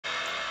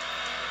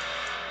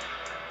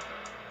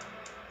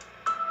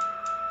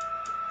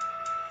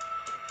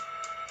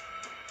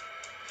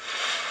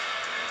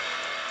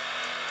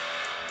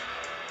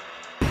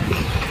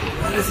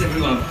is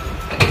everyone?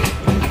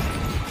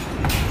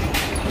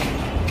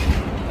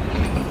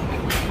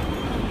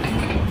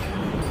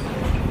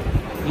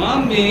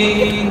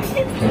 Mommy!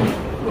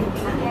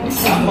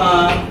 Mama!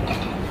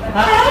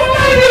 Hi!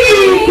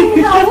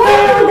 How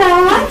are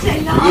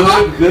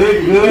you,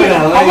 Good.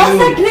 How was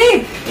the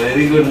trip?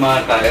 Very good,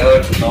 ma.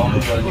 Tired, long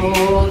journey.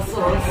 Oh,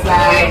 so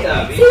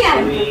sad. See,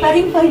 I'm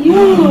preparing for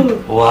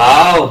you.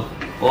 Wow!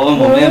 Oh,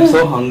 mommy, I'm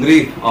so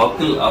hungry.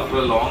 After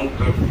a long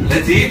trip.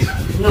 Let's eat.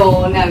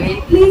 No,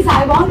 Naveen, please,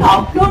 I want to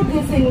upload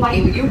this in my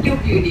YouTube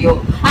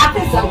video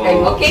after some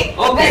time, okay?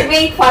 Okay.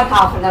 Wait for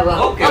half an hour.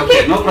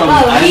 Okay, no problem.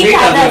 I'll meet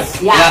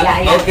others.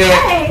 Yeah. Okay.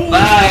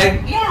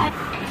 Bye. Yeah.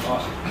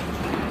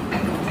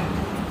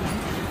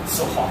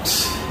 So hot.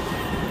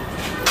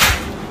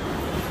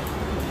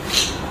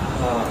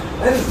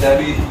 Where is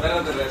Daddy? Where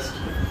are the rest?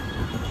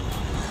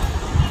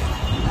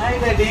 Hi,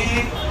 Daddy.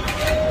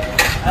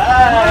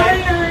 Hi.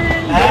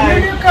 When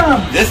did you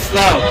come? Just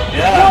now.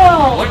 Yeah.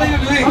 Oh. What are you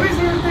doing? How is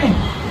everything?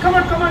 Come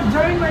on,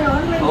 join my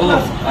online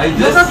class. I Yoga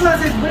just.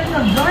 class is going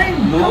on.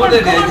 Join. No,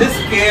 Daddy. I just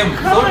came.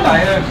 So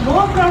tired.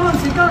 No problem,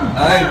 sit down.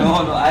 I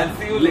know. I'll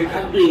see you You later.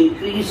 have to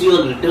increase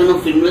your return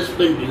of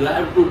investment. You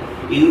have to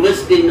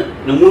invest in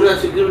Nomura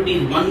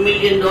Securities. $1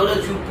 million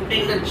you put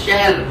in that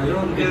share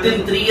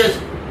within 3 years.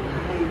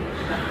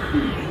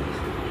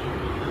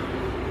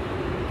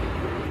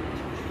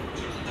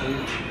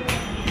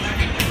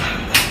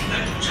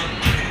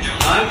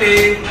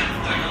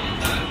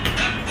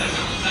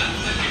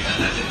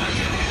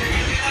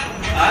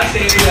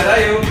 Auntie, where are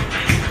you?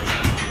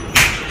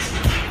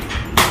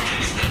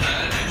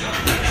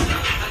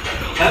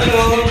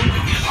 Hello.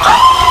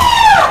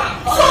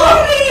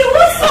 Sorry.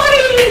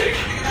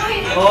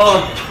 Oh,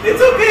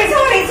 it's okay.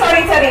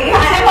 Sorry.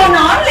 I am on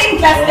online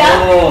class.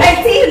 Oh.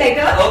 I'll see you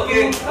later.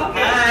 Okay.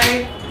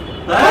 Hi.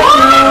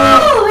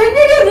 Oh, when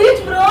did you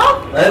reach, bro?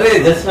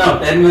 Arey, just now,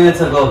 10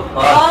 minutes ago.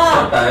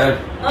 So tired.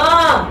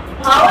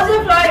 How was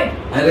your flight?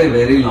 Arey,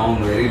 very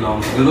long.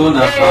 You know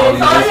now how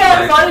Sorry,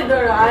 I'm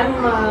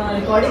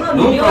recording a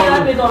No video.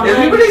 problem.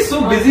 Everybody's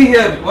so busy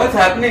here. What's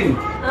happening?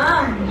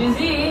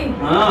 Busy.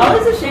 Ah. How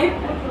is the shape?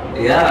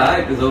 Yeah,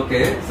 it is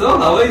okay. So,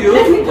 how are you?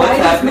 Let me try What's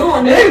this.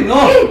 happening? No.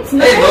 Hey, It's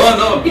nice.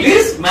 no.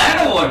 Please,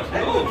 mad or what?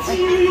 No.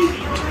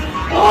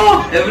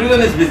 Oh, everyone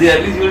is busy.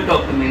 At least you will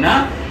talk to me,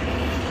 na?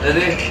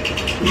 Arey,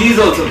 he's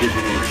also busy.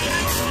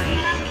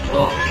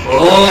 Oh,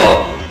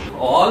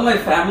 all my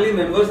family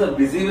members are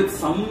busy with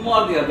some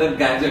or the other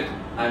gadget.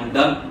 I'm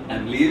done.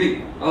 I'm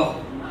leaving. Oh,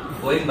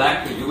 going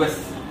back to US.